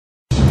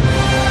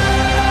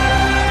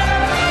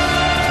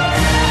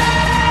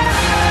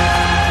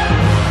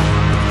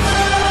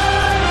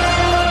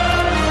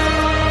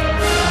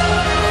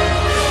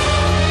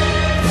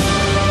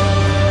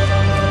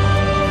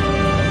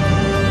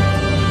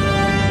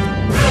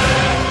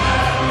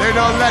They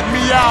done let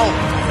me out.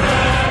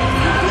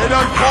 They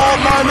done called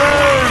my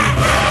name.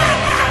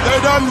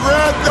 They done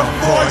read the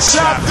 4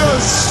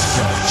 chapters.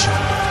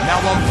 Now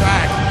I'm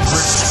back.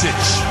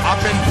 I've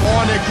been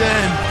born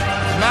again.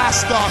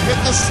 Master,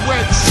 hit the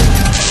switch.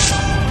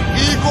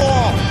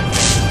 Igor,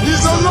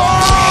 he's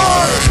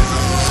alive.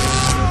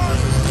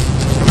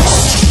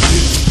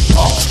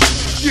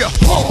 Yeah.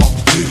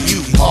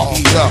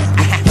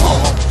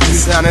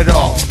 Sound it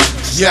off.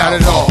 Sound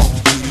it off.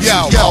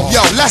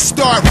 Yo, let's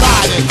start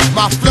riding.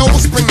 My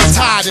flows bring the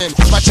tide in.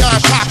 My John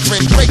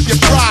Cochran, break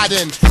your pride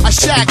in. I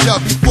shagged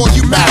her before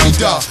you married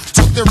her.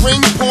 Took the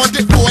ring, pawned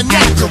it for a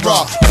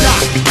Niagara.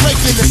 Doc,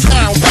 breaking the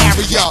sound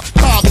barrier.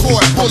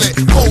 Hardcore bullet,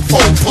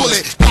 fofo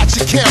bullet. Got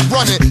you can't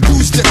run it,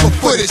 used it for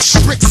footage.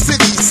 Brick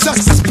City,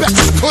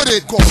 suspects could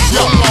it. Yo,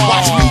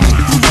 watch me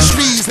through the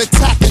trees,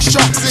 attacking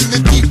sharks in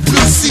the deep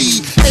blue sea.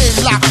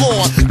 Aim lock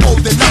on,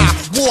 golden eye,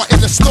 war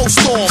in a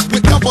snowstorm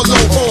with double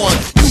O on.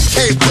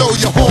 UK blow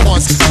your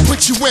horns,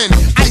 put you in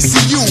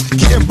ICU,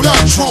 getting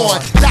blood drawn.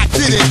 That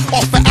did it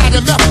off of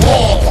Adam F.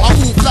 Hall. I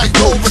move like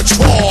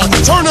Robotron.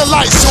 Turn the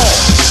lights on.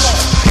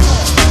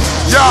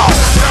 Yo.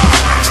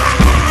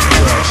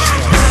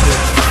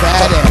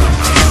 Fat ass.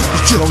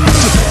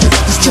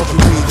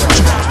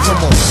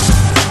 Come on.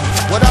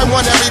 What I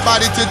want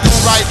everybody to do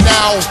right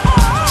now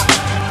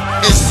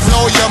is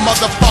blow your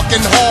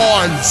motherfucking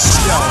horns.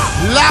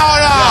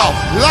 Louder!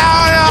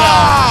 Louder!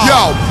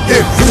 Yo,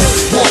 if you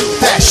want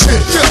that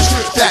shit,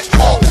 that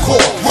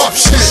hardcore rough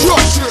shit,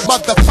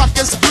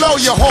 motherfuckers blow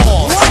your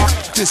horns.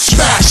 Just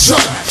smash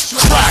up,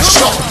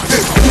 crash up.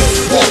 If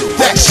you want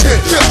that shit,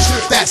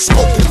 that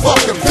smoking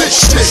fucking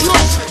bitch shit,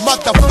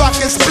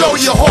 motherfuckers blow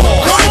your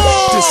horns.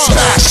 Just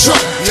smash up,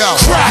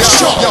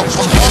 crash up. Yo,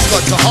 from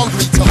hunger to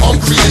hungry to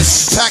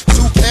hungriest. Pack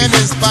 2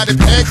 cannons by the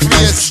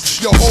pancreas.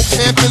 Your whole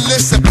camping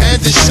list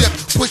abandoned ship.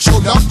 Put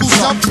your knuckles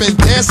up and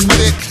dance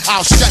with it.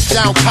 I'll shut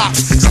down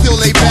cops, still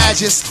lay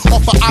badges.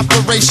 Off of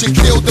Operation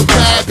Kill the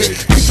Rabbit.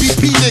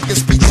 PPP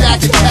niggas be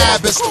jagged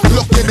cabins.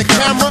 Look in the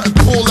camera and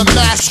pull a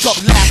mask up,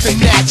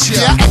 laughing at ya.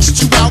 Yeah, I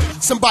X'd you out,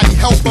 somebody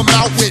help them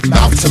out with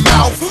mouth to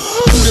mouth.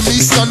 Who to me,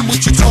 son,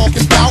 what you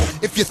talking about?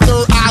 If your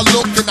third eye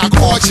look, then I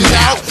called you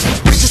out.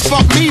 Bitches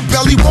fuck me,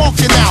 belly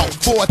walking out.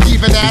 For a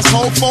thieving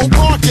asshole, phone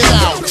barking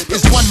out.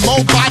 There's one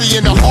more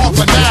body in the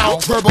harbor now.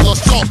 Verbal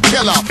assault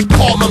killer,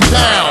 calm him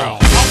down.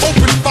 I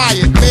opened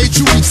fire, made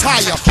you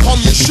retire.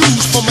 Hung your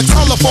shoes from a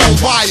telephone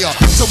wire.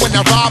 So when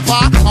I ride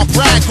by, I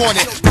brag on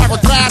it.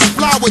 Paragraphs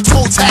fly with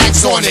toe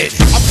tags on it.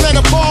 I plant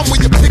a bomb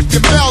when you pick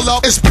your mail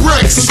up. It's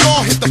bricks, so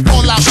y'all hit the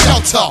fallout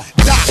shelter.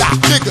 Die,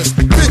 niggas,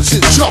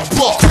 bitches, jump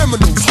up.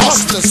 Criminals,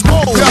 hustlers,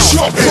 hoes,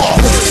 jump up.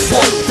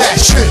 That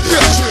shit,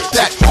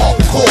 that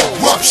hardcore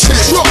rough shit.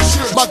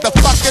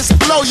 Motherfuckers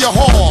blow your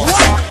horns.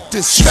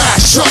 Just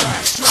smash up,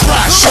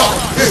 crash up.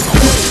 If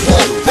you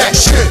want that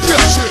shit,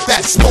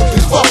 that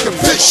smoking fucking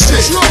bitch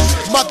shit,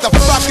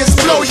 motherfuckers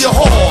blow your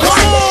horns.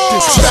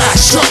 Just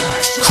smash up,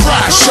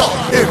 crash up.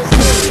 If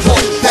you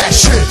want that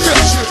shit,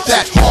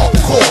 that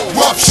hardcore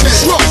rough shit,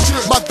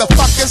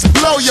 motherfuckers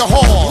blow your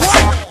horns.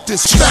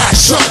 Just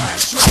smash up,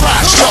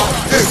 crash up.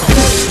 If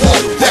you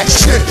want that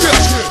shit,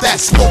 that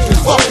smoking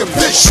fucking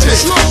bitch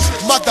shit,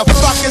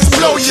 motherfuckers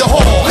blow your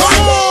horns.